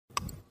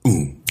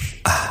Ooh,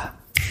 ah,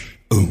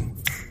 ooh,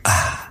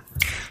 ah,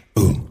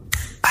 ooh,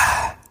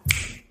 ah,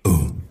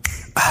 ooh,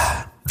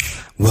 ah.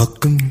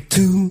 Welcome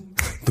to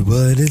the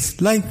What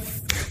is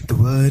Life, the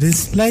What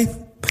is Life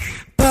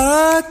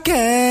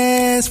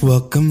podcast.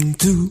 Welcome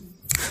to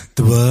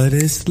the What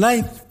is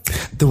Life,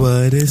 the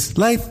What is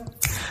Life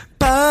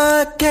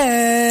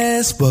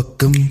podcast.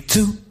 Welcome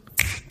to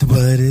the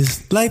What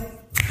is Life,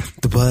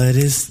 the What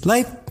is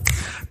Life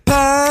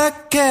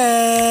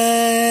podcast,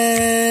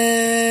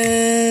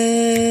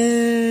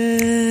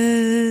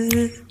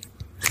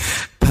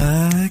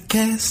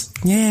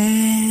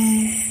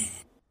 yeah.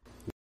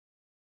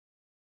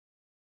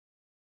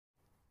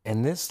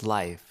 In this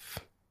life,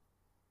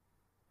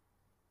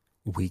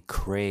 we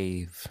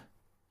crave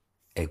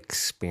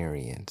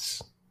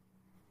experience.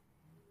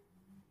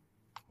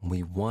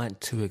 We want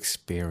to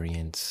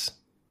experience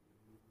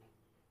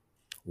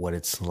what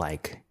it's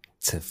like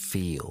to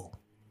feel.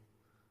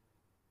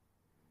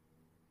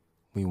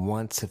 We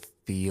want to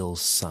feel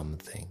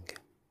something.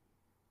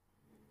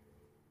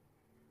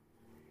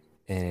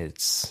 And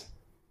it's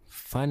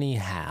funny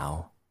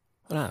how,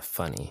 well, not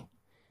funny,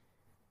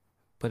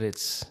 but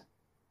it's,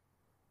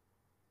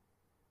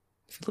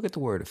 if you look at the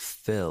word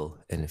feel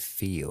and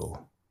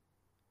feel,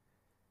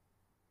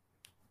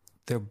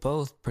 they're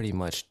both pretty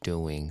much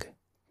doing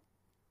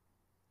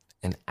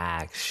an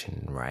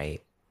action,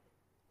 right?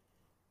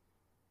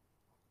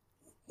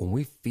 When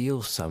we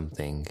feel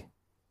something,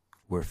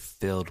 we're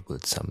filled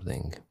with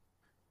something.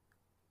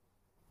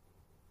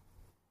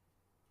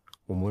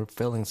 When we're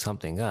filling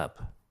something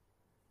up,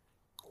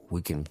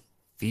 we can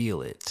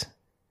feel it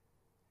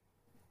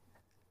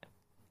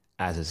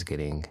as it's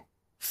getting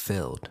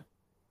filled,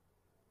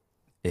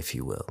 if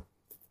you will.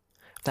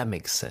 If that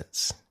makes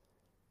sense.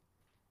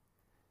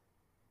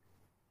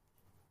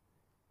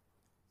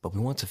 But we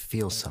want to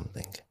feel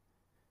something.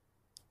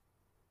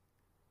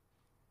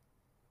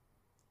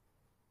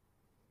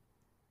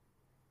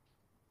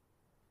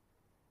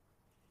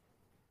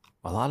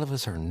 A lot of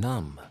us are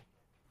numb.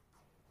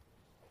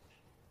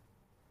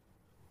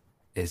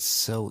 It's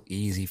so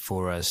easy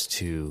for us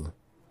to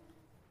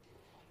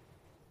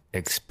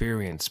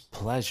experience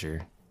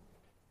pleasure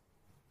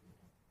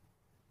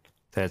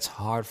that it's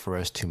hard for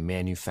us to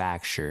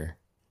manufacture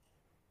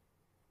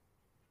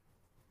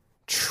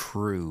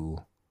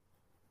true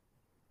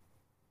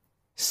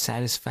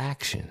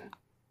satisfaction.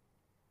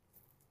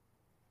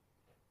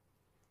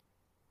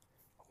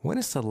 When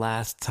is the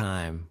last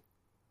time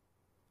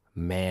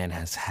man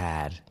has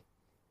had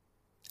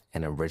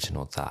an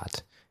original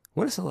thought?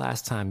 When is the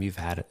last time you've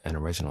had an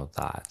original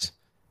thought?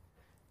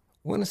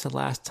 When is the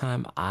last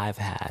time I've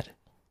had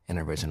an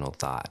original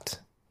thought?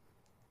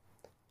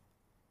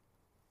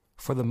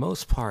 For the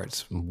most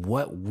part,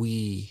 what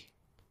we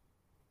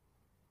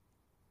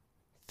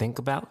think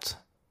about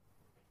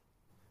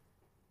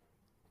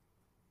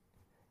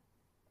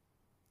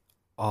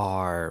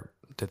are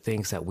the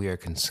things that we are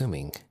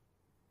consuming.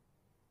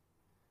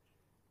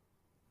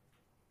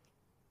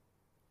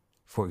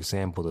 For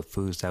example, the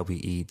foods that we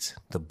eat,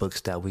 the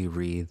books that we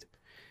read,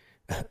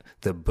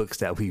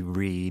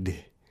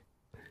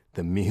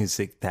 the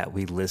music that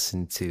we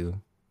listen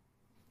to,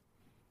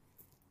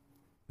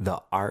 the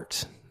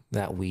art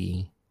that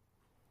we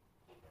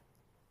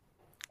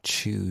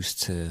choose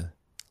to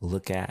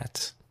look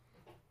at,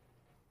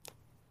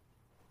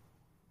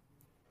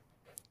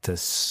 the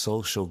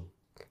social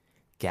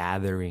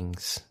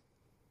gatherings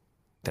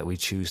that we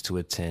choose to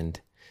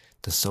attend,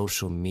 the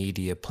social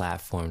media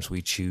platforms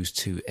we choose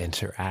to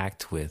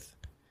interact with,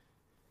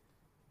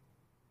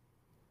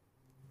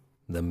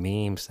 the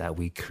memes that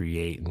we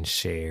create and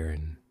share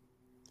and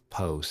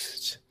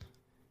post.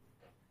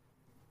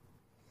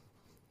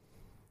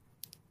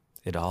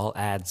 It all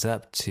adds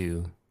up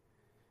to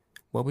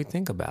what we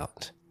think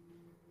about.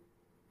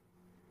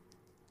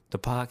 The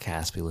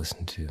podcast we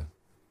listen to.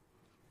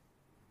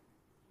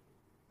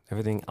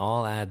 Everything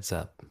all adds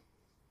up.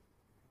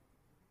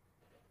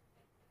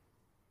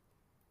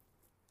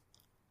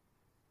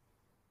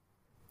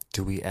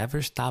 Do we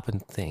ever stop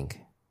and think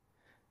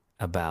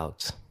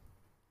about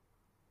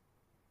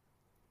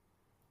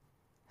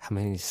how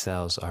many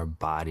cells our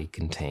body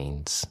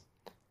contains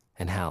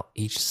and how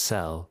each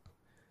cell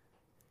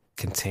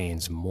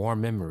contains more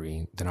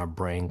memory than our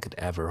brain could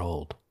ever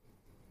hold?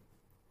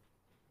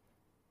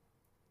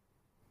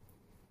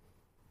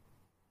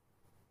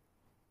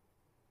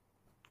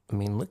 I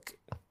mean, look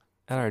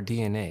at our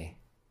DNA.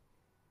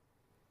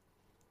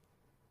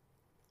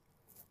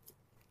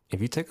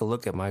 If you take a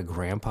look at my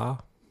grandpa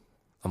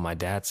on my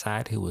dad's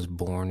side, who was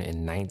born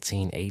in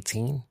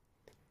 1918,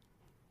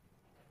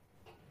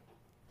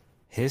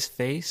 his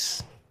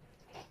face,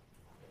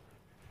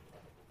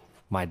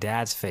 my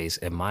dad's face,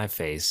 and my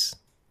face,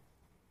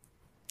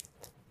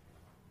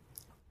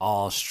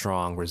 all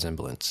strong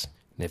resemblance.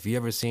 And if you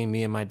ever seen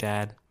me and my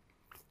dad,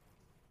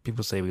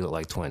 people say we look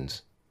like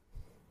twins.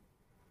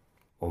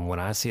 When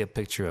I see a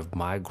picture of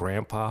my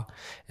grandpa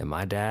and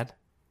my dad,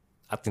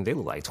 I think they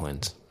look like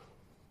twins.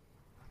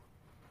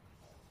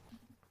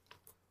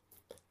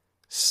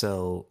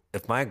 So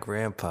if my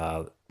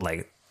grandpa,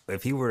 like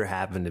if he were to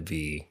happen to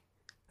be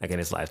like in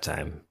his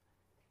lifetime,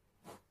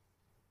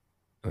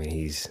 I mean,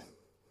 he's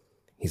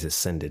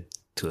ascended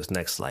to his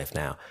next life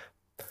now.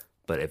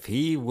 But if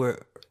he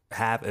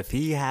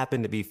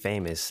happened to be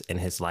famous in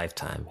his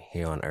lifetime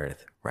here on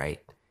Earth, right?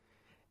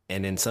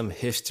 And in some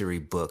history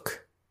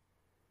book,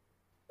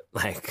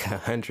 like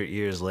 100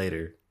 years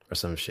later or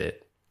some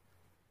shit,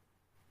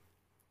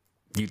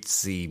 you'd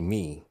see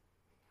me,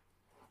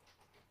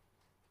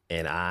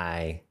 and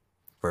I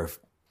were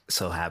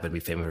so happen to be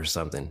famous for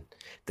something.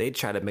 They'd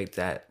try to make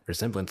that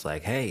resemblance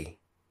like, hey,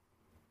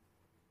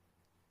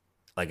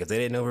 like if they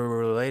didn't know we were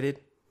related,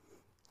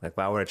 like if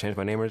I were to change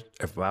my name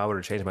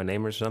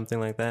or something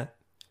like that,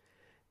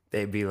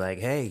 they'd be like,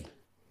 hey,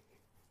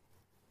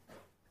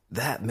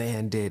 that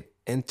man did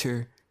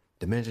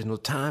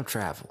interdimensional time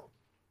travel.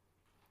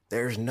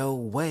 There's no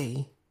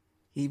way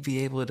he'd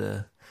be able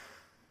to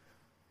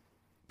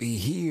be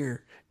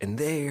here and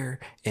there.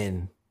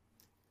 And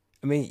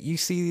I mean, you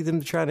see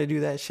them trying to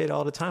do that shit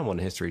all the time on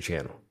the History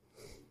Channel,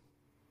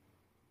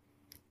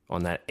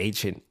 on that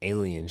Ancient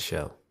Alien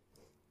show.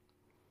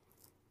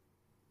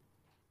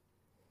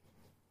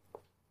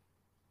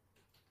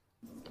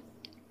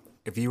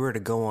 If you were to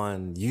go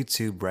on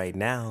YouTube right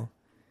now,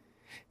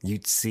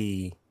 you'd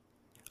see,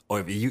 or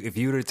if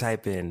you were to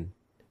type in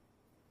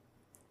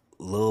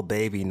Lil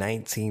Baby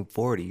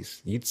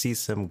 1940s, you'd see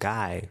some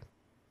guy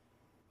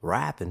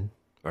rapping,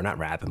 or not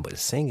rapping, but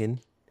singing,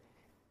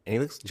 and he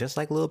looks just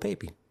like Lil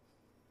Baby.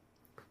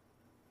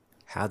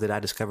 How did I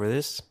discover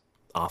this?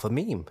 Off a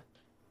meme.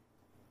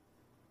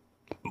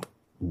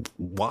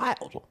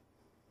 Wild.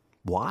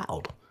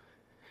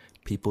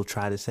 People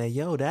try to say,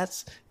 yo,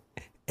 that's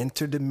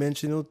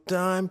interdimensional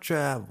time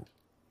travel.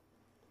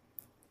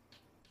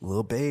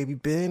 Lil Baby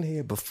been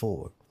here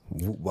before.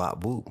 Whoop,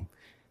 wop, whoop.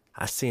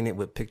 I seen it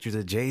with pictures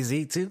of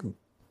Jay-Z too.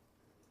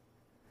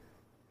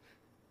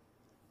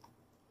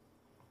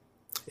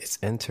 It's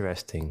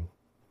interesting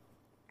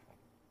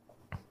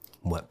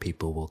what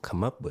people will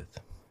come up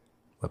with,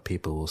 what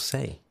people will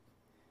say.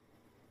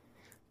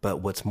 But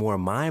what's more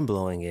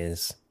mind-blowing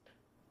is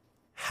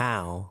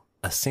how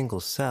a single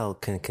cell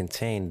can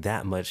contain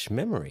that much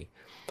memory.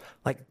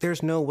 Like,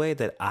 there's no way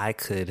that I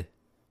could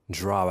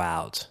draw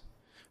out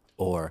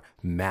or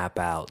map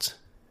out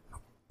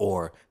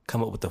or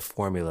come up with a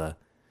formula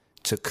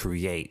to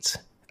create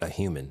a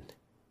human.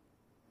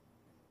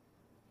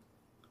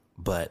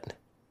 But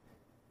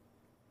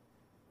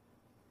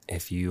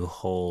if you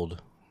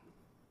hold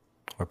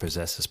or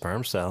possess a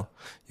sperm cell,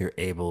 you're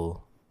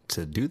able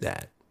to do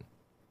that.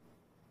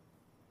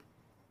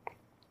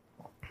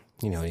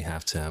 You know, you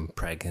have to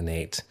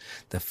impregnate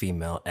the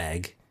female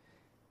egg.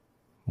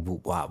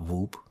 Whoop, wop,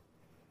 whoop.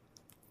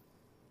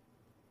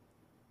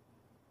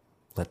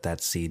 Let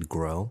that seed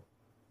grow.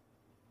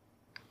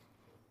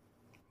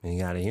 And you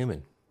got a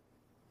human.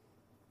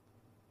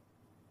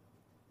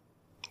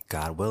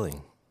 God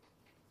willing.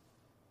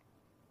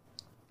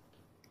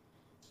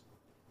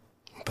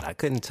 But I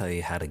couldn't tell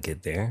you how to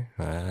get there.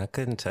 I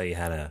couldn't tell you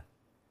I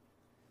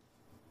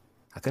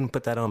couldn't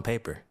put that on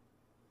paper.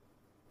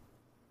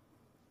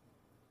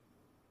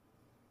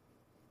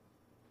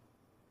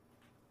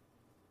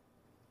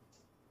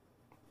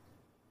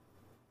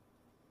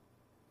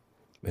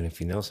 And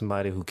if you know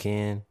somebody who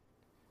can,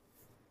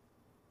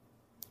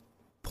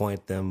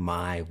 point them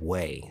my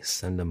way.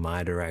 Send them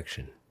my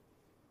direction.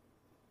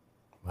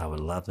 I would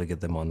love to get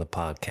them on the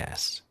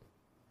podcast.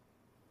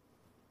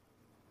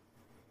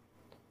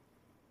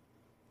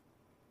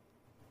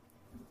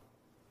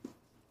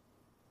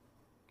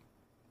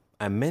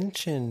 I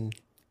mention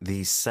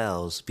these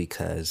cells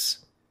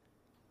because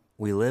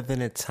we live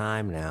in a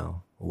time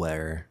now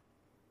where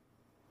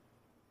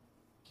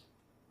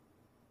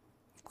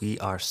we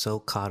are so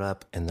caught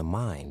up in the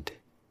mind.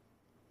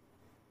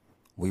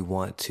 We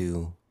want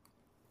to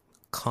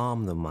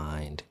calm the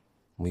mind.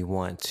 We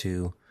want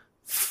to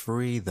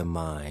free the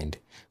mind.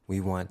 We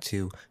want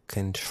to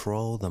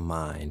control the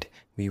mind.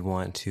 We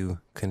want to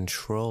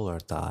control our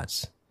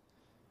thoughts.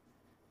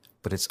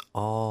 But it's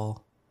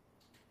all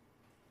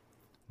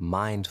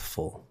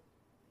mindful.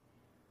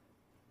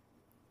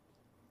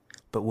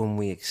 But when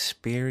we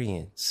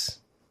experience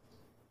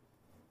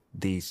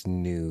these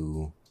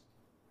new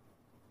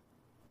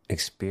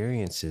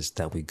experiences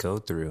that we go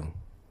through,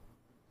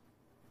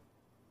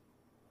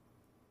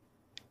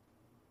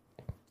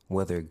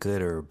 whether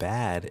good or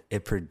bad,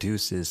 it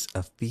produces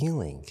a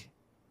feeling.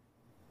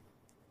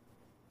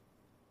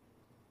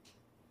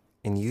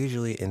 And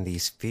usually in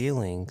these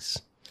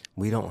feelings,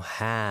 we don't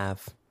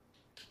have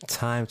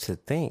time to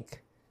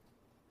think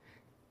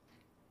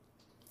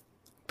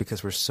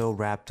because we're so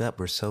wrapped up,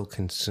 we're so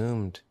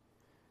consumed,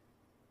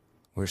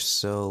 we're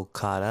so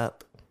caught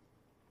up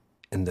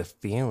in the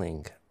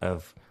feeling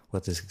of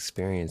what this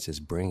experience is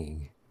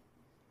bringing.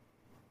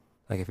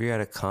 Like if you're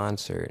at a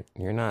concert,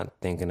 you're not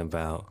thinking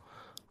about,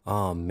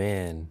 oh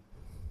man,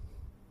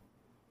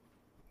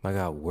 I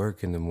got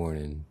work in the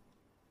morning.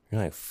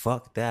 You're like,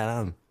 fuck that,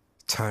 I'm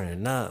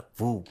turning up.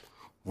 Woo,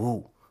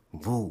 woo,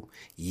 woo.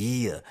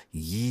 Yeah,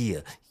 yeah,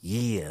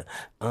 yeah.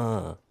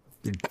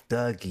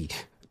 Dougie,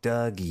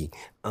 Dougie.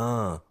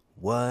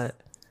 What?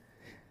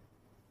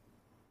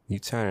 You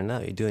turning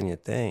up, you doing your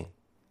thing.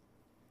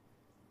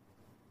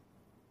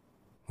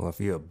 Or if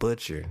you're a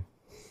butcher,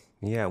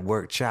 you at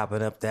work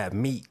chopping up that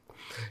meat.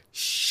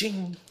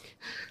 Shing.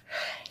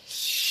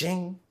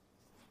 Shing.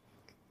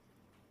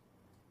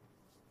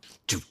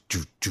 Choo,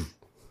 choo, choo.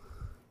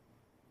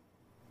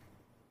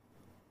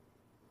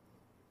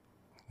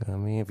 I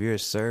mean, if you're a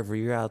server,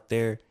 you're out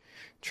there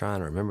trying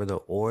to remember the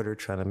order,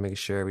 trying to make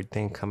sure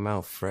everything come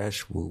out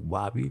fresh.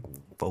 Whoop, you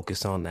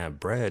focus on that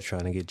bread,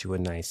 trying to get you a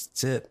nice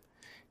tip,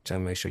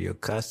 trying to make sure your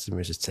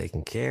customers is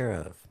taken care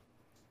of,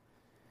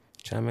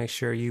 trying to make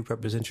sure you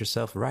represent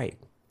yourself right.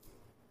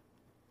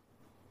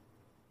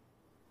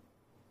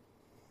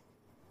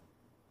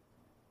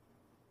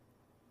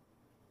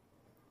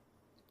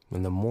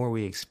 And the more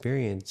we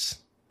experience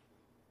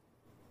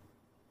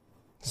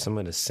some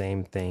of the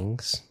same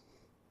things,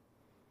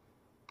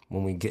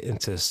 when we get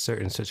into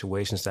certain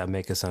situations that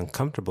make us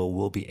uncomfortable,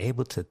 we'll be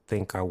able to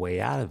think our way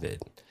out of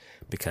it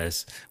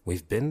because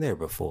we've been there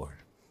before.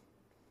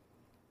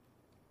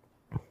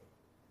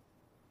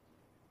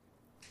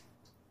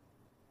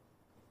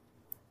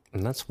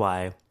 And that's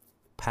why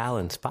Pal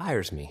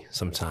inspires me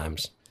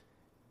sometimes.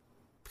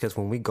 Because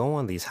when we go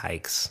on these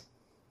hikes,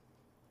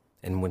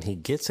 and when he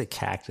gets a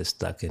cactus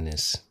stuck in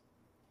his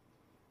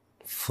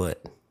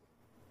foot,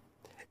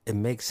 it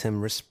makes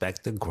him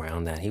respect the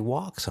ground that he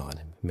walks on.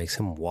 It makes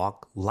him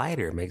walk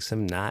lighter. It makes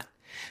him not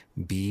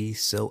be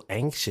so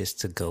anxious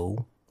to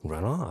go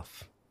run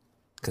off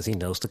because he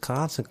knows the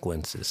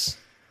consequences.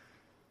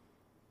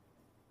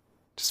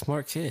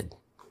 Smart kid.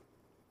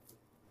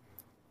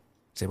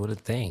 He's able to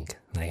think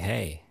like,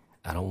 hey,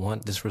 I don't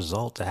want this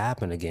result to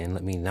happen again.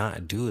 Let me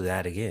not do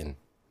that again.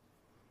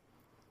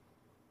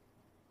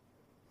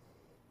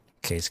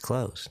 Case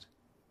closed.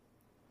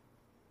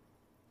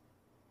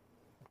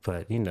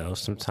 But,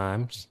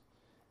 sometimes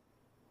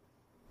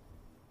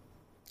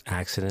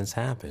accidents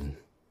happen.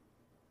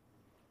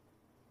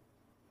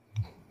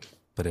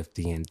 But if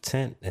the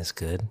intent is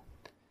good,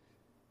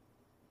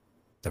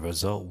 the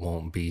result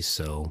won't be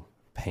so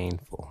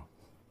painful.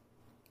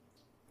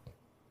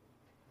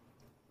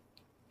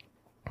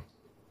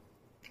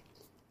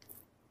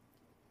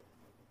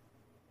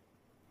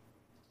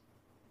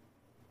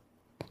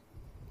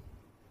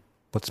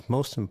 What's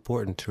most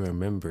important to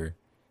remember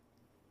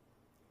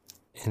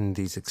in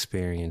these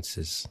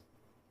experiences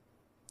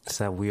is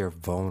that we are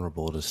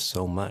vulnerable to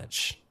so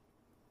much.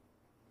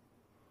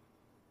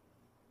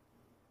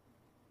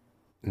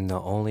 And the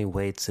only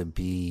way to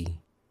be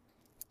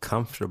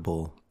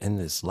comfortable in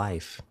this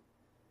life,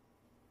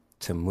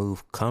 to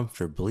move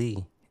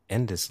comfortably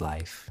in this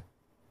life,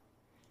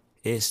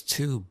 is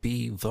to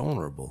be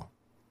vulnerable.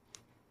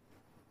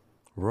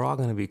 We're all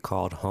going to be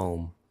called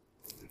home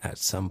at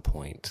some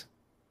point.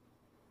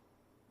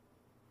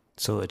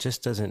 So it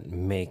just doesn't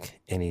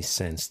make any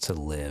sense to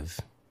live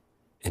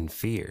in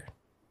fear.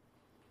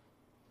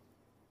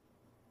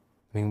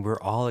 I mean,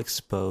 we're all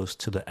exposed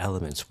to the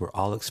elements. We're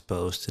all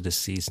exposed to the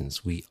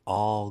seasons. We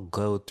all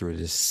go through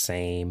the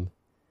same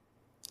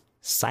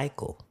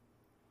cycle.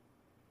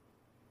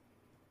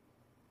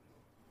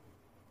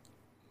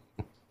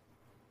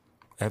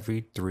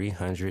 Every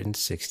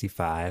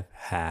 365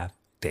 half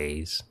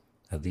days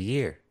of the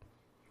year.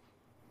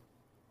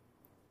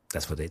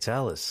 That's what they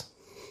tell us.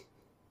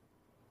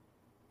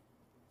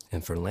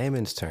 And for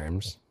layman's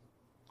terms,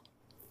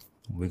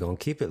 we're going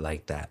to keep it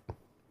like that.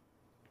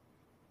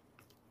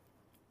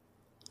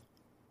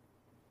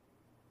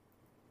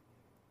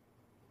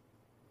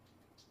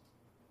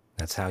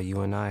 That's how you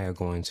and I are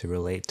going to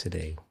relate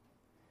today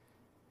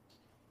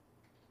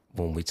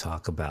when we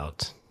talk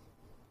about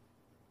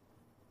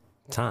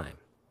time.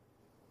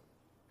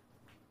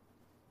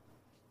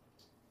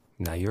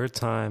 Now, your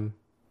time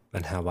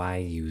and how I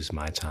use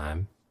my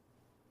time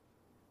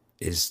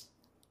is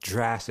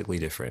drastically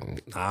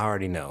different. I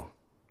already know.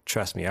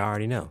 Trust me, I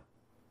already know.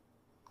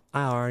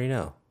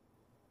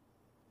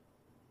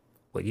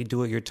 What you do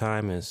with your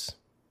time is,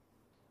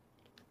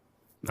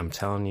 I'm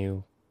telling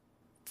you,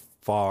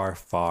 far,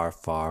 far,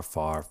 far,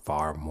 far,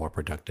 far more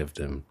productive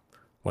than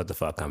what the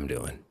fuck I'm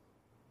doing.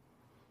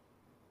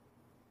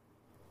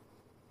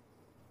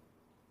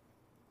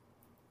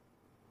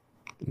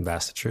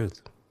 That's the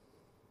truth.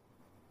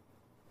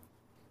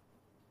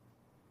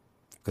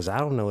 Because I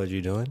don't know what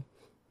you're doing.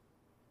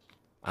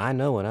 I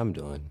know what I'm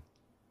doing.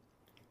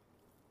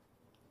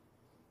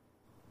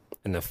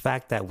 And the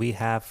fact that we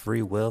have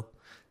free will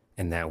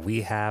and that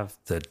we have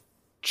the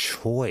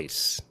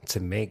choice to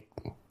make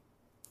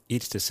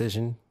each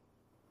decision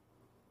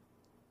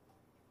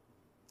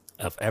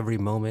of every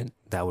moment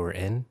that we're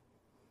in,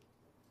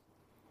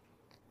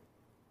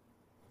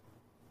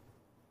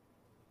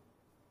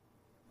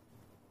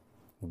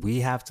 we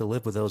have to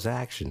live with those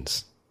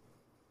actions.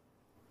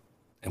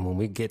 And when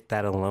we get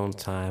that alone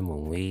time,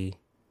 when we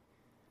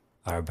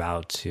are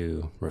about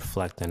to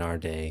reflect on our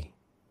day,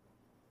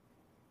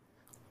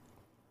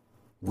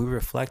 we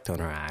reflect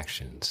on our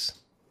actions.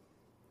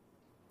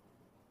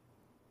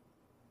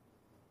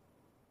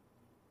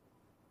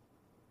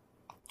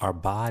 Our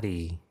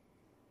body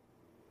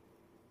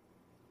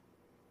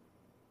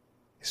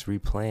is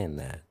replaying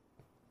that.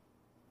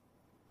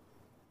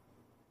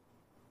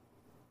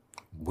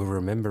 We're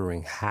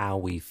remembering how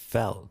we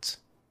felt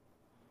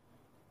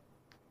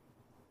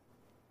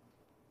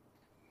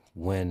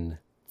when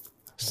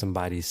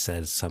somebody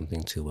said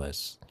something to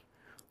us,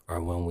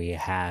 or when we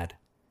had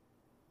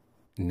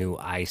new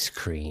ice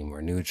cream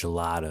or new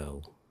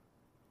gelato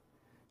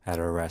at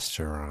a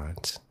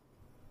restaurant,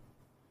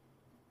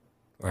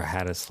 or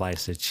had a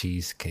slice of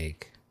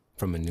cheesecake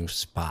from a new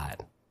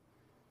spot,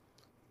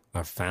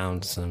 or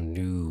found some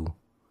new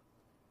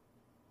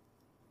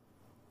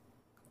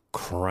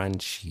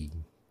crunchy,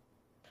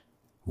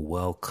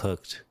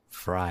 well-cooked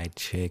fried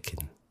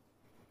chicken.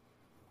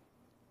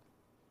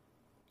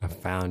 I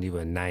found you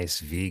a nice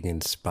vegan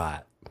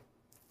spot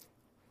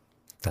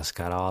that's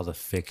got all the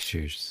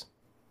fixtures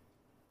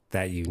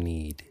that you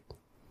need.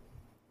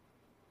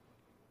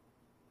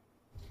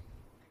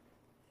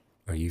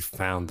 Or you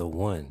found the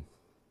one.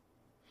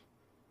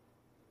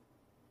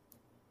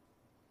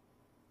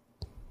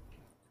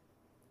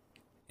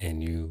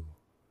 And you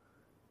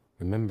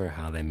remember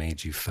how they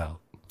made you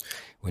feel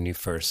when you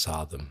first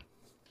saw them.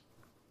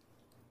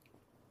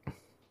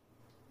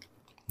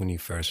 When you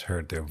first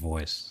heard their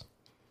voice.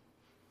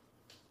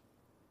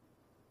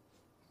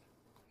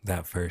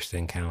 That first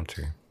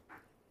encounter.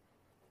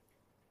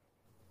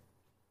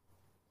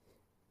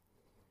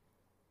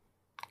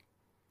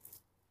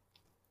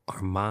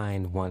 Our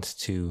mind wants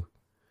to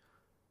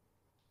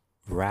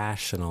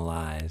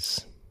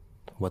rationalize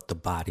what the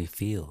body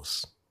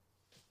feels.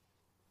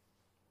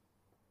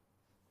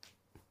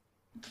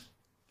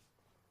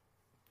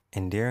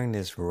 And during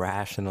this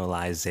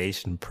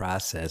rationalization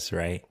process,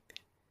 right?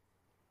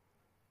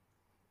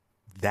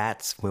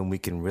 That's when we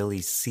can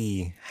really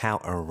see how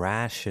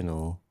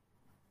irrational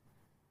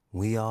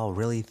we all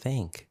really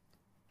think.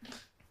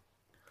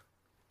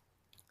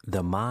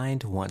 The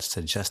mind wants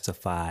to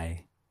justify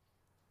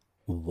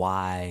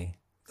why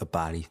the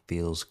body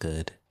feels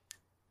good.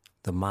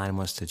 The mind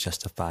wants to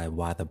justify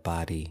why the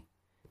body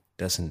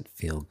doesn't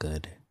feel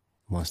good.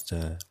 It wants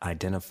to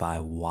identify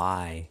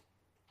why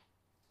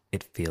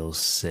it feels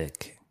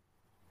sick.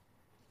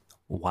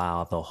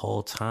 While the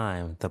whole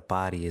time the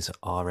body is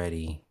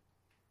already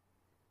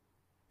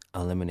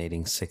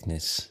eliminating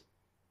sickness.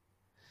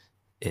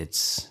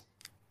 It's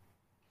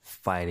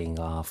fighting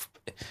off,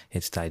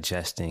 it's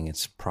digesting,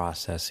 it's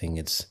processing,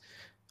 it's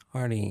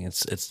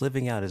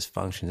living out its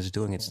function, it's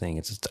doing its thing,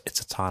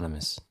 it's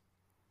autonomous.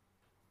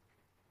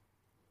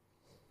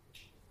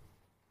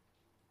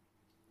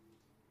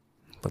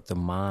 But the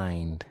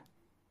mind,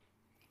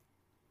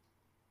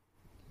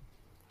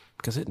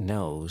 because it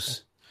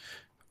knows,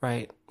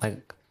 right?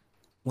 Like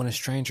when a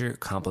stranger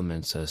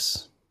compliments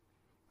us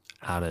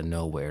out of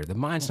nowhere, the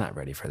mind's not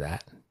ready for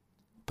that,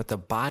 but the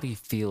body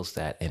feels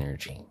that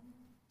energy.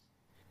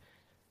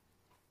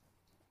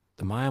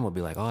 The mind will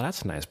be like, oh,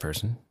 that's a nice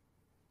person.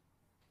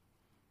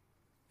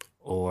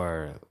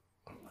 Or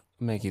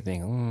make you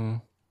think,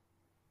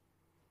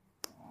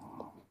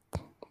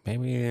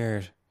 maybe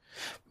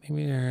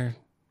they're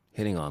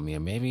hitting on me, or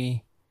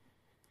maybe,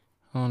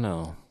 I don't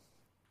know.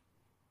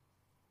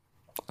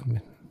 I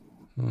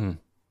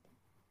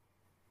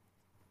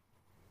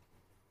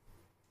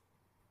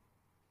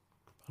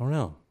don't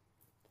know.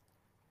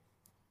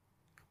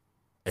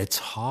 It's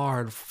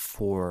hard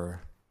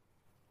for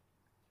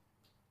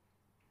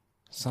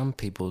some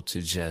people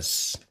to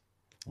just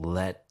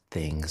let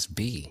things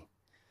be.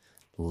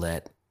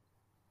 Let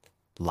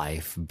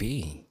life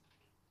be.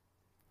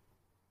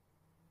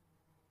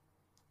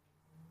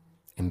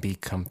 And be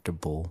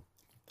comfortable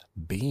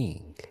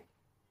being.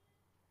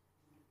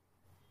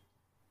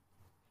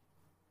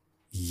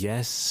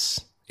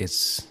 Yes,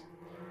 it's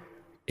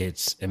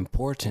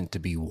important to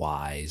be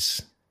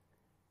wise.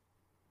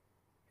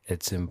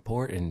 It's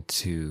important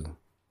to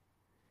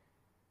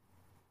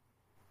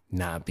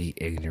not be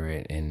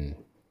ignorant and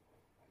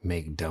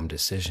make dumb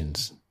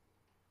decisions.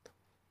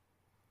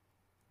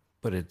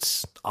 But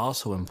it's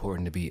also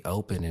important to be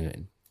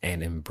open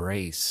and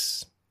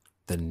embrace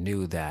the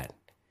new that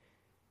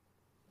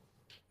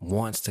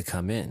wants to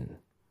come in.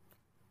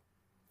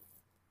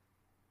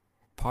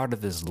 Part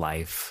of this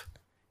life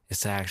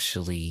is to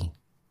actually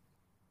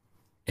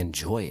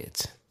enjoy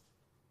it.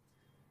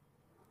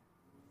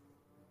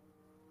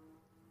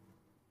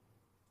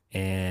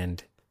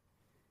 And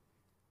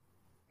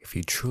if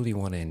you truly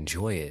want to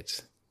enjoy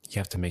it, you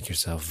have to make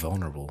yourself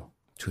vulnerable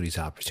to these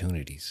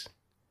opportunities.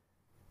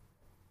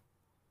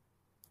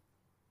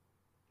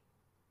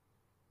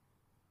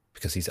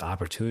 Because these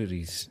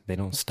opportunities, they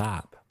don't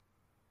stop.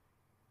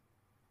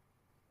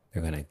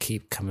 They're going to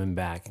keep coming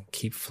back and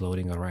keep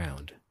floating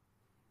around.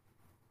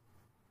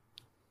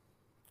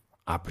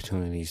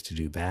 Opportunities to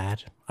do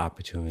bad,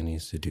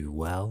 opportunities to do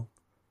well,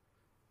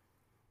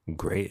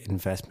 great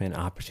investment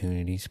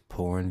opportunities,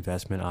 poor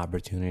investment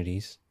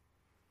opportunities.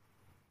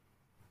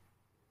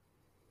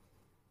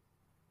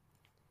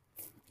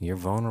 You're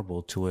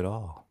vulnerable to it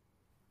all.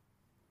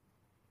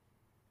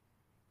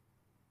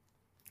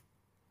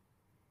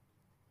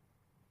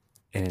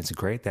 And it's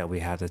great that we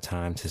have the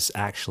time to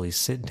actually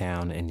sit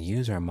down and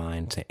use our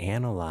mind to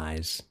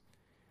analyze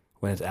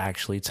when it's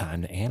actually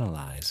time to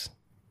analyze,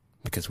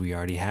 because we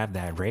already have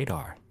that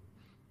radar.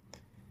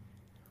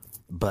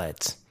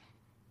 But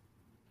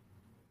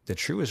the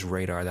truest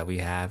radar that we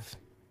have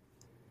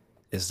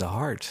is the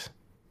heart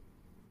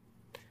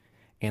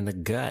and the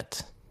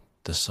gut,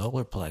 the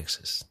solar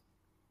plexus.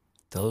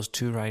 Those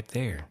two right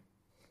there.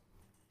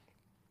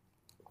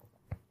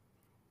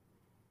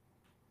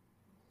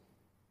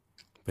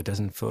 If it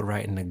doesn't feel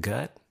right in the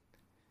gut,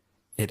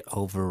 it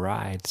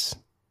overrides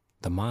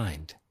the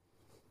mind.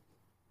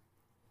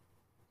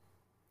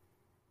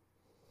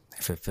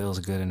 If it feels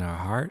good in our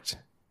heart,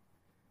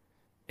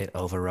 it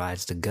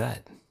overrides the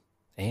gut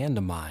and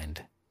the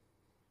mind.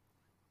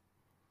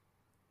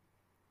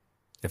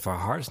 If our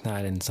heart's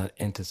not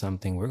into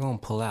something, we're going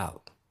to pull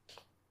out.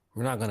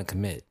 We're not going to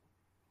commit.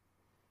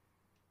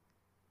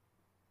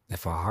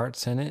 If our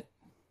heart's in it,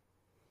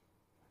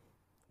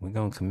 we're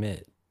going to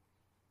commit.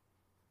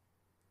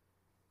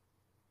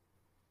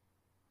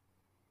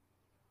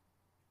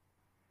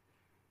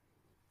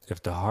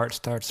 If the heart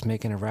starts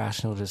making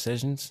irrational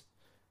decisions,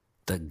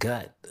 the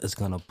gut is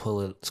going to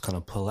pull it. It's going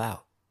to pull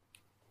out.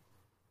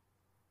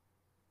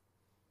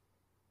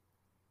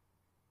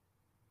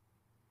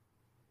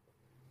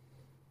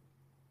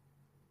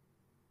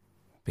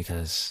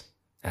 Because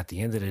at the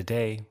end of the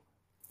day,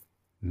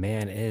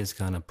 man is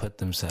going to put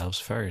themselves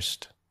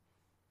first.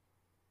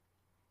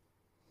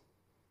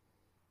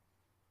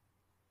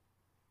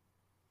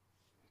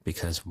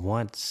 Because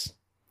once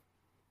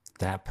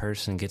that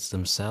person gets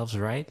themselves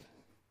right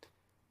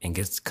and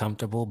gets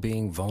comfortable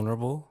being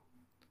vulnerable,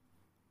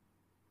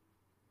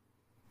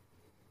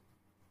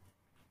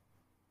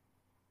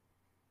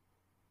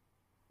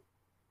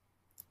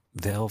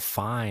 they'll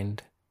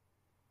find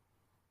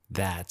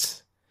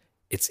that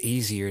it's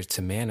easier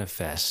to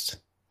manifest,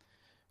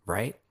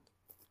 right?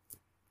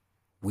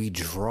 We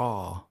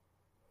draw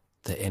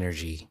the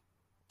energy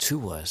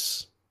to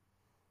us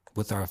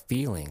with our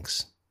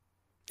feelings.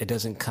 It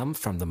doesn't come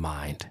from the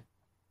mind.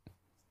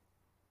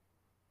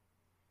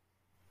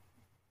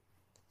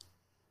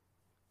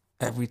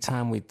 Every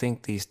time we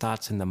think these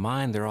thoughts in the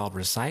mind, they're all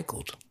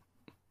recycled.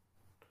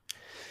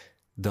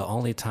 The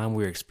only time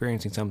we're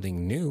experiencing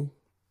something new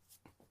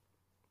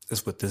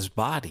is with this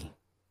body.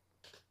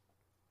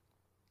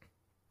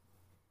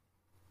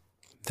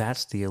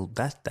 That's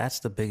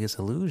the biggest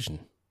illusion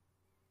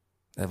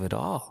of it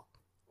all.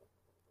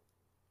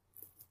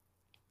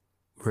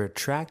 We're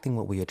attracting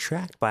what we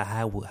attract by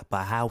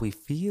how we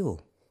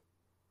feel,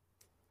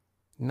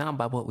 not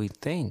by what we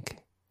think.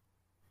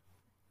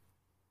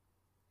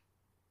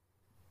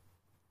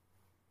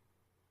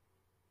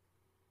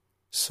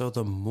 So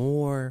the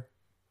more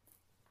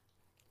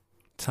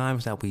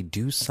times that we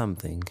do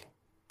something,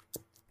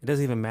 it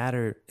doesn't even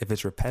matter if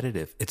it's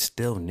repetitive, it's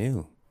still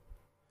new.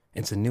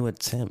 It's a new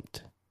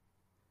attempt.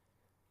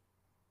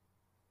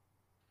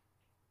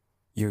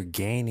 You're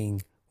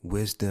gaining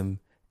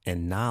wisdom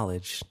and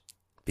knowledge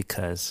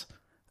because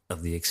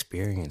of the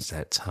experience,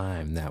 that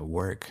time, that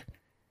work,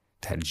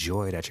 that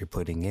joy that you're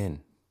putting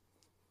in.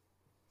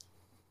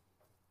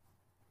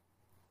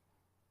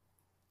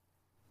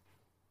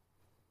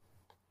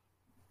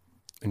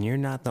 And you're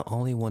not the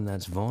only one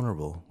that's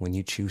vulnerable when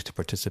you choose to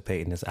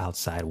participate in this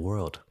outside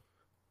world.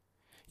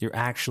 You're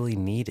actually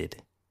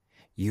needed.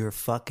 You're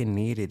fucking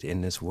needed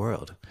in this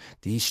world.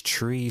 These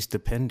trees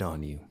depend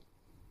on you.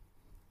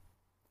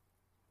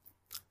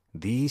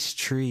 These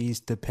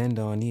trees depend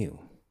on you.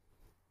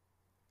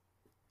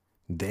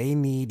 They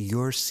need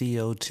your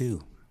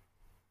CO2.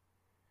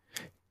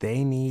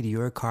 They need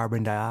your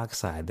carbon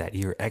dioxide that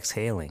you're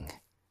exhaling.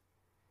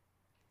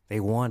 They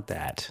want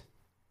that.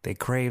 They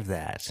crave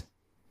that.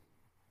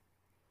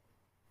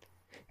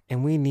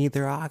 And we need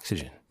their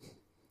oxygen.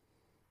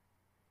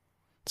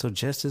 So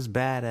just as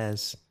bad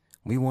as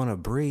we want to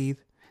breathe,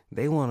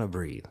 they want to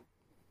breathe.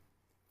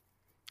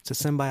 It's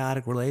a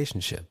symbiotic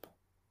relationship.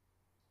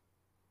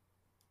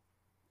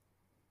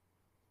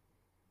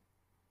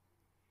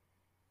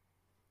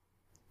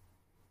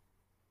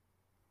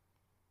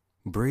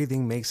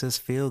 Breathing makes us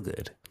feel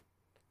good.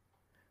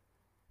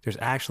 There's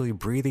actually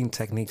breathing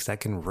techniques that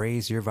can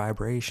raise your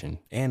vibration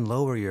and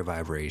lower your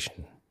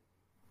vibration.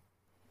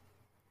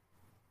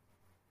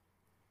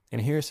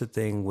 And here's the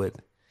thing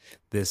with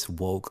this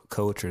woke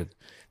culture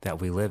that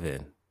we live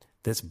in.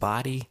 This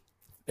body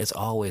is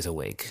always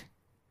awake.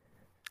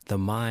 The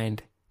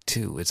mind,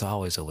 too, it's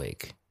always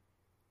awake.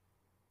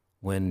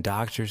 When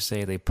doctors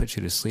say they put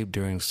you to sleep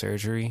during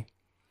surgery,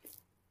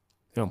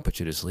 they don't put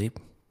you to sleep,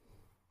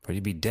 or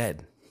you'd be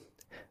dead.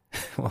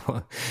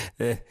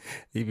 You'd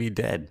be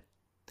dead.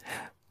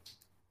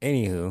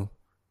 Anywho,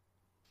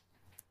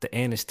 the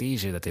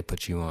anesthesia that they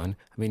put you on,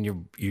 I mean,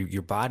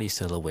 your body's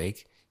still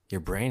awake, your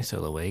brain's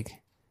still awake.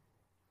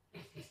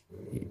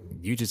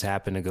 You just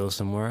happen to go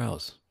somewhere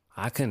else.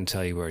 I couldn't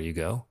tell you where you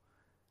go.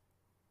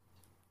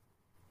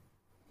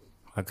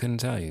 I couldn't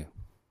tell you.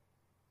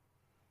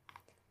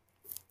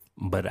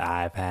 But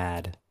I've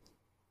had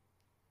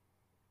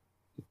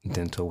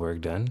dental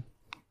work done.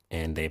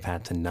 and they've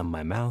had to numb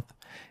my mouth,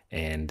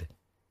 and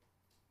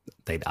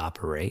they'd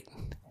operate,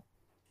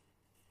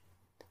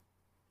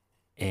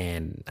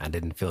 and I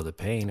didn't feel the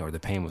pain, or the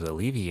pain was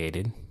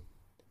alleviated,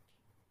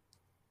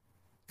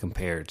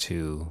 compared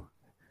to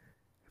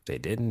if they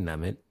didn't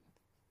numb it.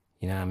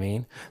 You know what I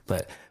mean?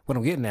 But what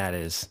I'm getting at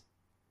is,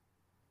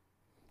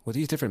 with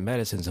these different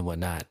medicines and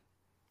whatnot,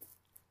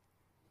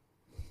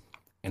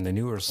 and the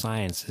newer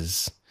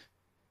sciences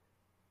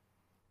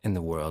in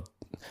the world,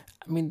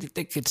 I mean,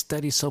 they could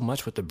study so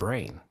much with the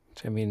brain.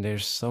 I mean,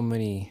 there's so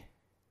many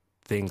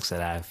things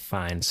that I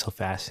find so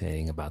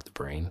fascinating about the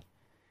brain.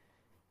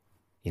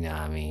 You know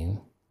what I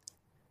mean?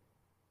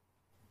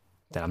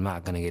 That I'm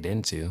not going to get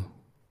into,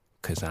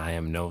 because I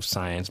am no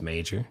science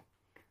major.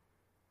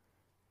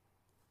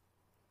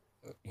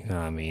 You know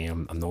what I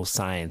mean? I'm no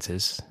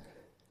scientist.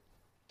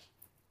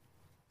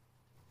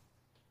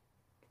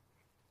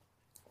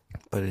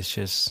 But it's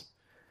just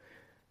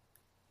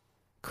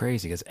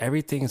crazy because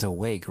everything's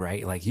awake,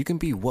 right? Like, you can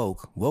be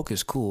woke. Woke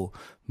is cool,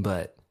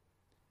 but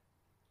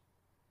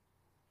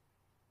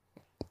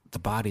the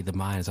body, the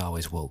mind is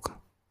always woke.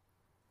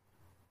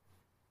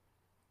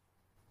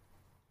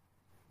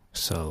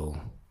 So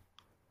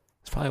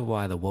it's probably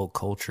why the woke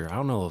culture, I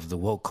don't know if the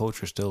woke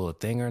culture is still a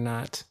thing or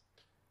not,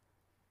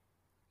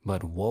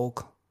 but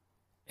woke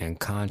and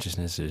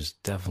consciousness is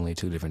definitely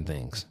two different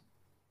things.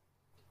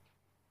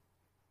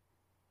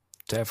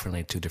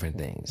 Definitely two different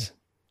things.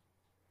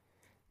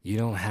 You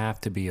don't have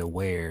to be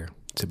aware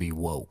to be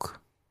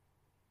woke.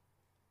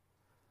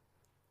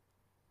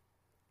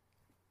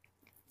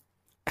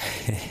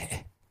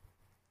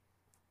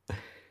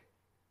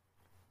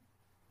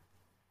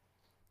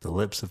 The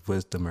lips of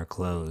wisdom are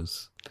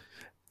closed,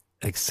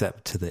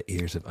 except to the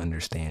ears of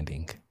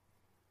understanding.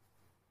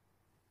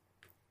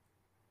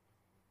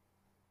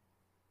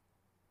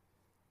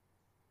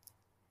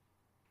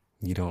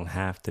 You don't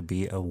have to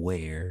be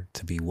aware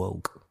to be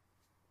woke.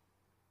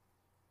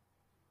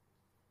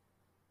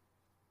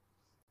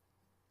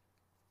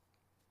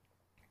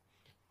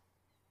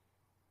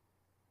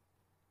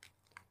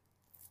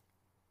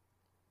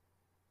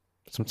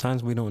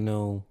 Sometimes we don't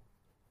know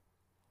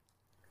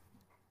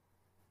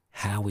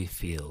how we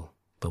feel,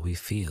 but we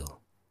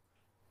feel.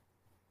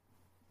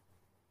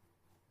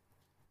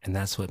 And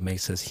that's what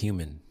makes us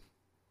human.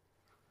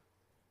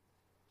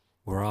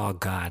 We're all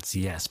gods,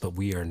 yes, but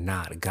we are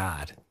not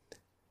God.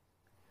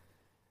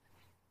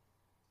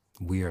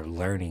 We are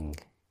learning.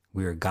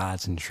 We are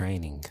gods in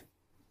training.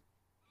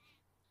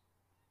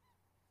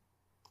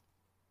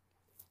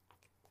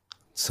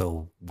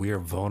 So we are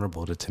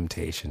vulnerable to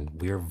temptation.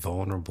 We are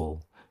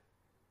vulnerable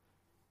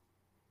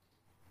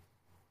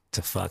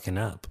to fucking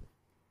up.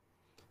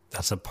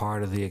 That's a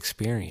part of the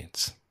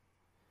experience.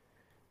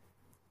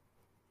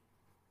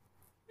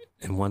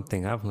 And one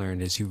thing I've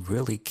learned is you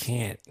really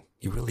can't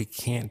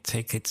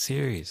take it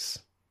serious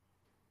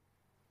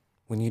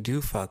when you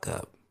do fuck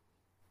up,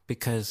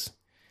 because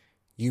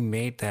you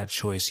made that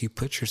choice. You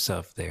put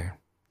yourself there.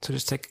 So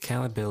just take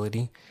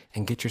accountability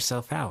and get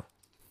yourself out.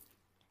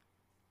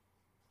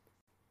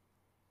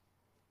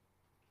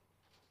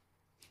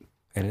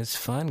 And it's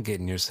fun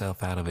getting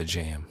yourself out of a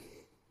jam.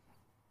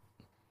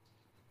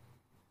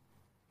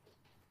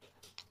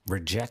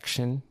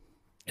 Rejection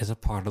is a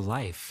part of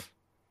life.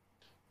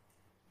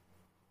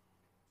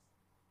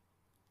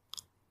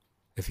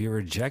 If you're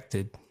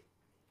rejected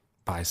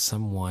by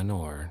someone,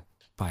 or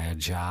by a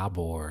job,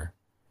 or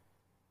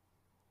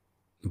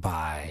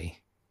by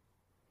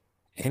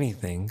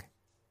anything,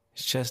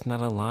 it's just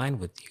not aligned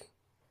with you.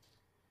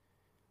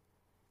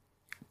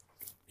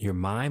 Your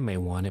mind may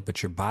want it,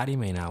 but your body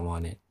may not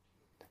want it.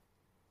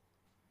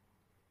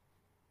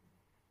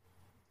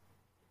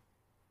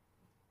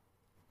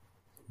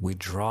 We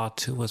draw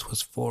to us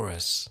what's for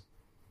us.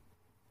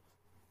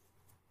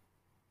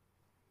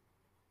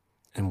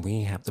 And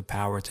we have the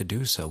power to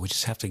do so. We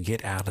just have to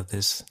get out of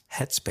this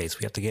headspace.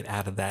 We have to get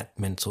out of that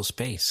mental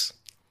space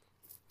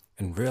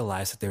and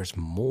realize that there's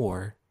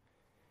more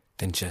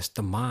than just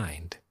the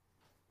mind.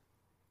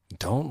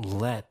 Don't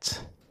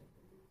let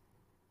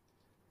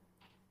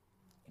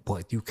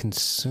what you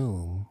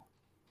consume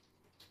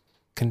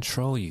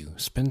control you.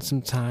 Spend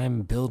some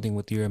time building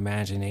with your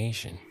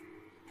imagination.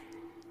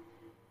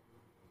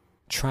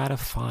 Try to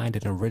find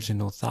an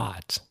original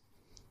thought.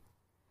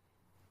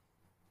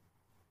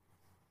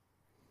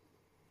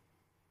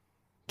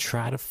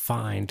 Try to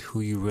find who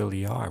you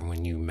really are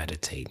when you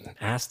meditate.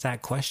 Ask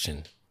that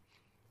question.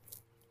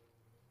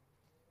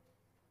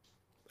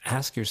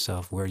 Ask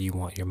yourself where you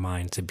want your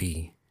mind to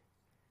be.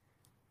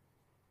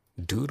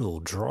 Doodle,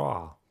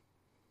 draw.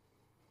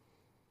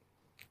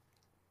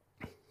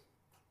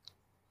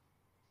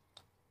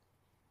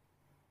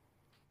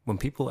 When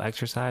people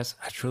exercise,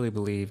 I truly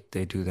believe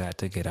they do that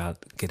to get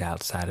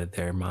outside of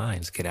their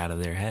minds, get out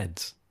of their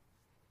heads.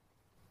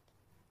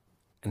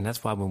 And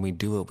that's why when we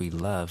do what we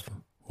love,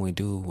 when we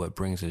do what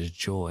brings us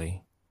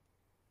joy,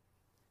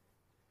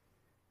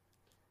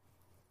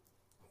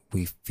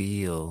 we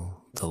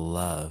feel the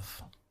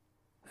love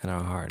in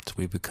our hearts.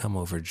 We become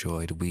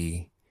overjoyed.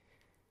 We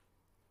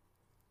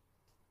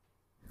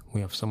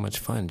We have so much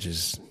fun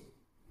just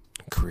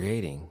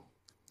creating,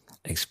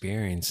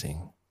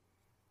 experiencing,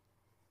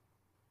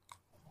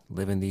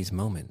 living these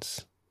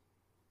moments.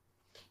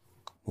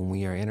 When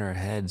we are in our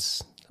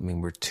heads,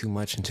 we're too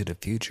much into the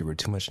future, we're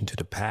too much into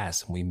the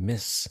past, and we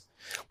miss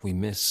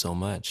so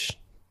much.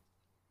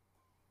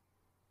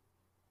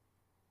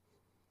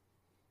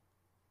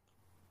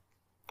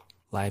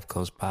 Life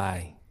goes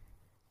by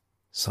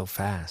so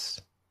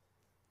fast.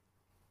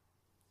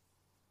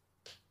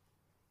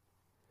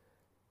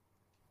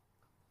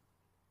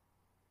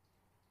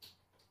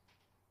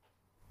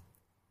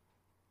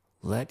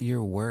 Let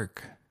your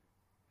work,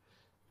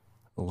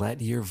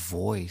 let your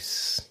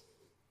voice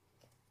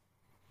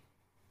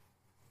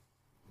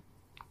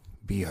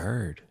be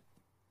heard.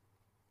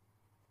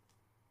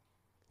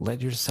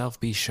 Let yourself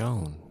be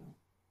shown.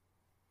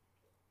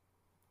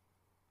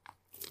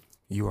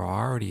 You are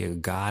already a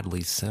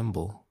godly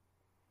symbol,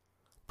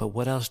 but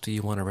what else do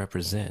you want to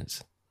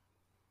represent?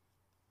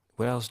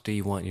 What else do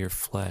you want your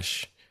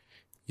flesh,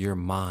 your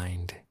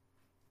mind,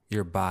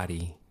 your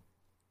body,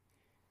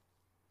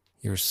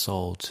 your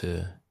soul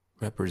to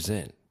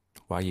represent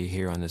while you're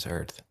here on this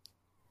earth?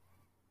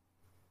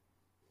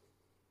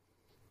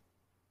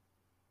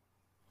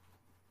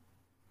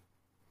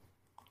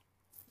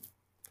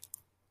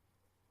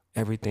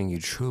 Everything you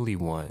truly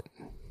want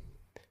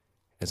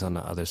is on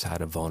the other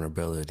side of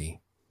vulnerability.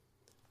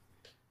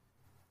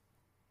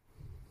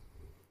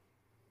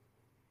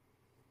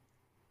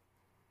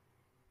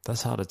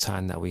 That's all the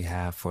time that we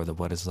have for the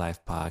What is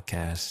Life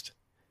podcast.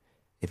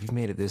 If you've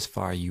made it this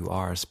far, you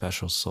are a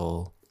special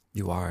soul.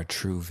 You are a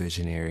true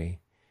visionary,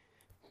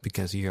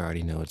 because you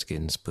already know it's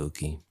getting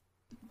spooky.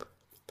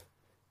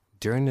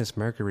 During this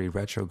Mercury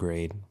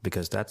retrograde,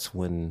 because that's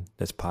when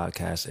this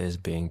podcast is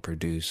being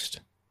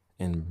produced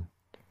and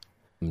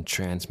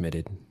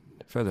transmitted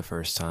for the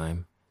first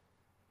time,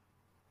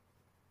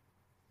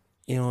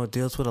 it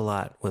deals with a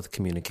lot with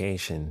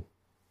communication.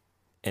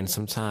 And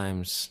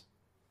sometimes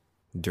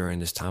during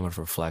this time of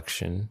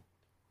reflection,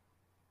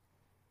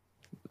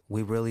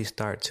 we really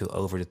start to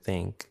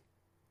overthink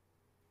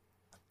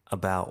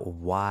about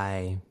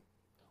why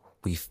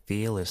we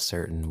feel a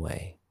certain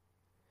way,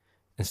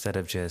 instead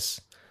of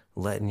just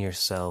letting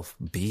yourself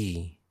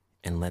be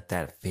and let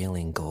that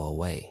feeling go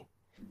away.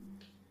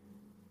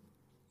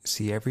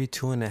 See, every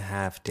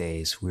 2.5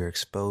 days, we're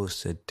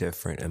exposed to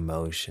different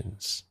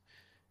emotions.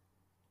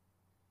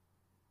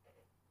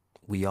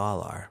 We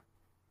all are.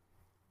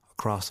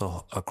 Across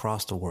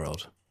the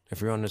world.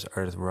 If you're on this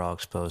earth, we're all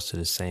exposed to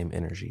the same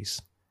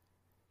energies.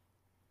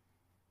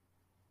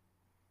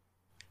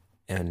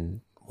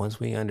 And once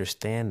we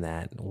understand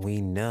that, we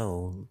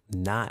know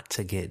not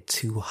to get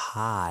too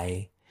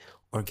high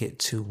or get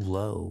too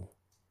low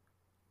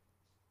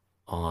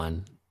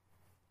on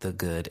the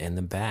good and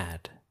the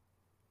bad.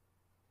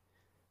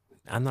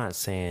 I'm not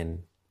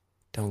saying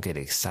don't get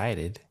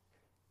excited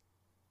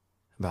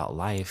about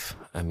life.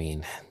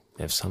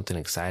 If something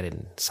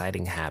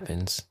exciting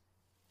happens,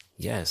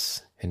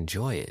 yes,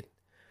 enjoy it.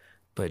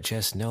 But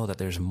just know that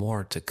there's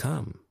more to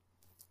come.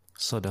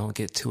 So don't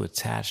get too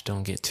attached.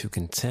 Don't get too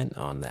content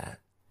on that.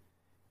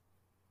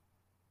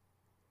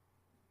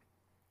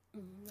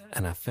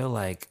 And I feel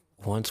like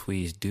once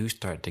we do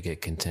start to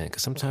get content,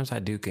 because sometimes I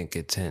do get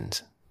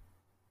content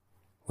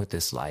with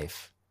this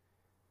life,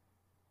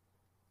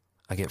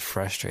 I get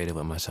frustrated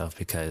with myself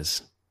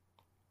because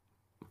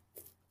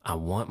I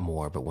want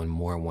more, but when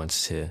more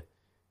wants to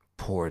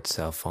pour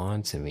itself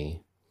onto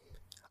me,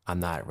 I'm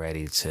not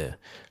ready to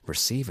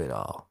receive it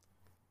all,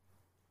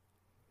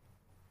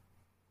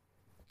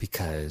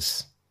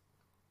 because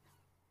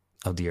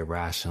of the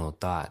irrational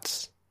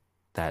thoughts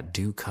that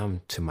do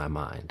come to my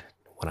mind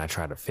when I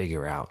try to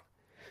figure out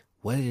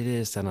what it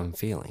is that I'm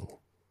feeling.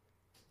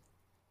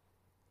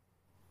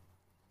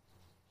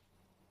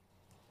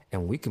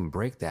 And we can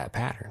break that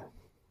pattern.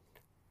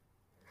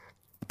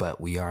 But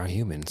we are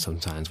human.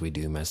 Sometimes we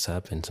do mess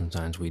up and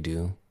sometimes we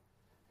do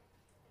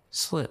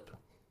slip.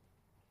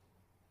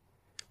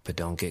 But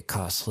don't get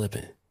caught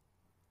slipping.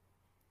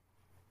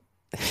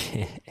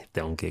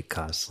 Don't get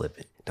caught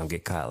slipping. Don't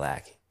get caught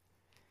lacking.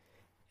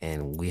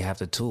 And we have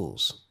the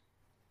tools.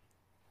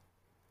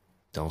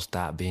 Don't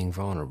stop being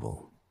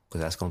vulnerable,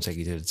 because that's going to take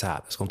you to the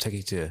top. It's going to take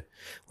you to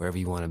wherever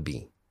you want to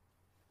be.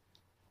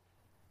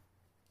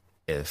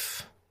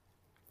 If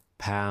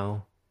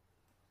Pal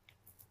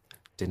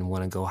didn't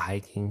want to go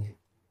hiking,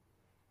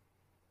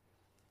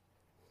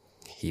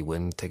 he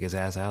wouldn't take his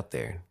ass out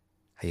there.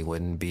 He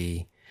wouldn't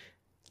be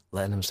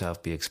letting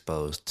himself be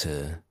exposed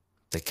to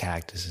the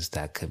cactuses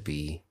that could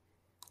be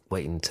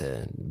waiting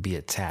to be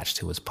attached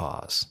to his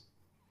paws.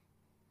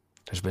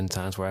 There's been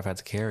times where I've had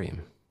to carry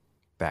him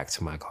back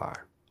to my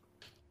car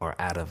or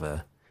out of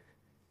a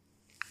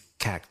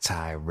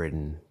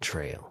cacti-ridden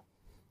trail.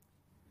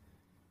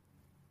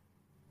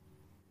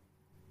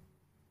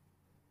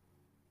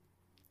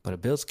 But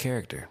it builds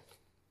character.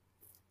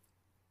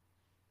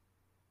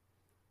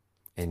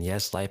 And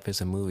yes, life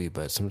is a movie,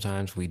 but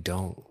sometimes we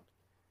don't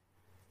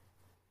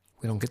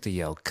get the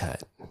yell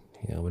cut.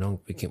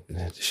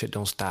 Shit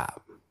don't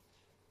stop.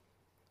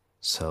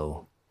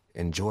 So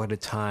enjoy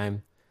the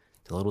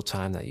little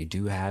time that you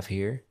do have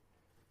here.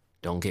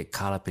 Don't get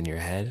caught up in your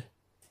head.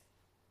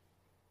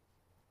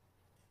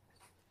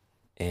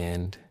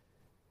 And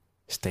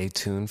stay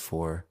tuned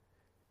for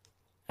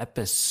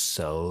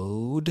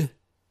episode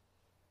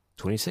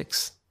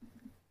 26.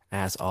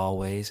 As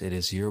always, it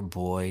is your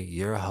boy,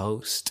 your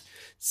host,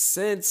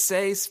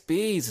 Sensei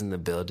Speeds in the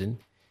building.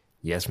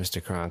 Yes,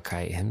 Mr.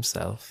 Cronkite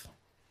himself.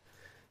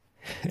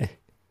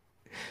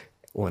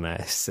 When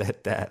I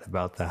said that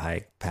about the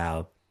hike,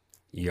 pal,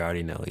 you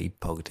already know he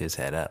poked his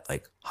head up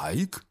like,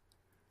 hike?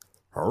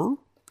 Huh?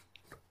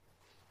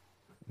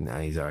 Now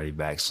he's already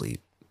back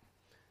asleep.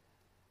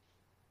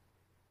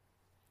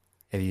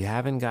 If you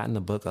haven't gotten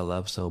the book A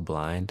Love So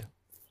Blind,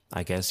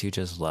 I guess you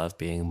just love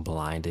being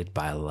blinded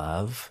by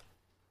love.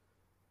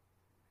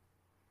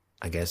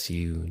 I guess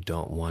you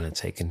don't want to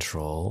take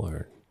control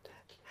or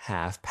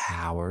have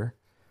power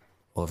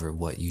over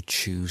what you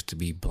choose to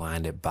be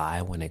blinded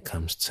by when it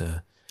comes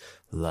to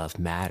love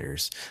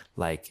matters.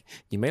 Like,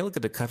 you may look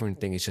at the cover and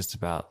think it's just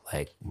about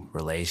like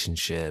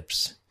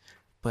relationships,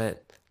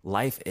 but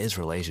life is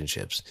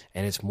relationships,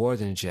 and it's more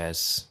than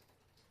just,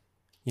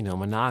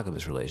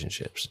 monogamous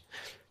relationships.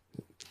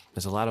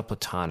 There's a lot of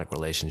platonic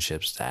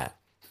relationships that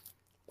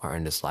are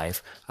in this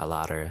life, a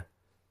lot of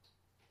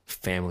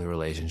family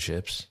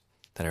relationships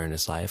that are in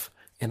this life,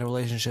 and a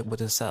relationship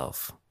with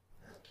itself.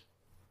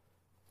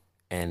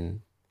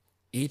 And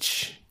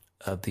each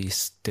of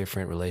these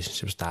different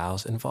relationship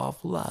styles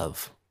involve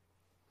love.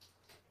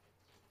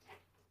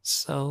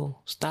 So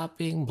stop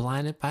being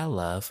blinded by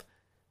love.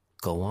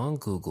 Go on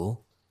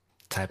Google,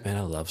 type in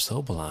A Love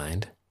So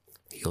Blind.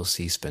 You'll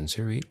see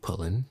Spencer Reed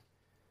Pullen,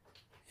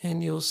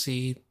 and you'll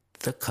see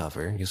the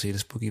cover. You'll see the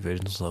Spooky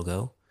Visions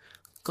logo.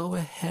 Go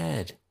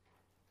ahead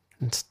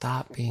and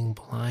stop being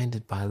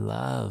blinded by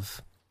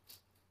love.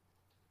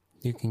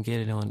 You can get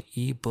it on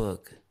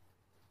ebook,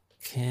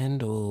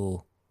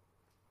 Kindle,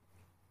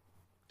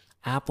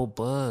 Apple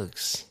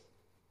Books.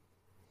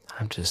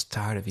 I'm just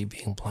tired of you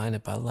being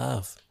blinded by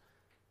love.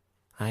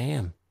 I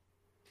am.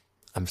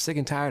 I'm sick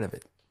and tired of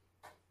it.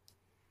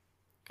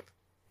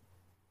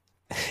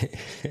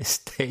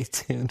 Stay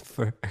tuned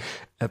for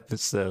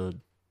episode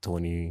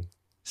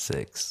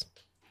 26.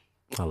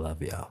 I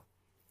love y'all.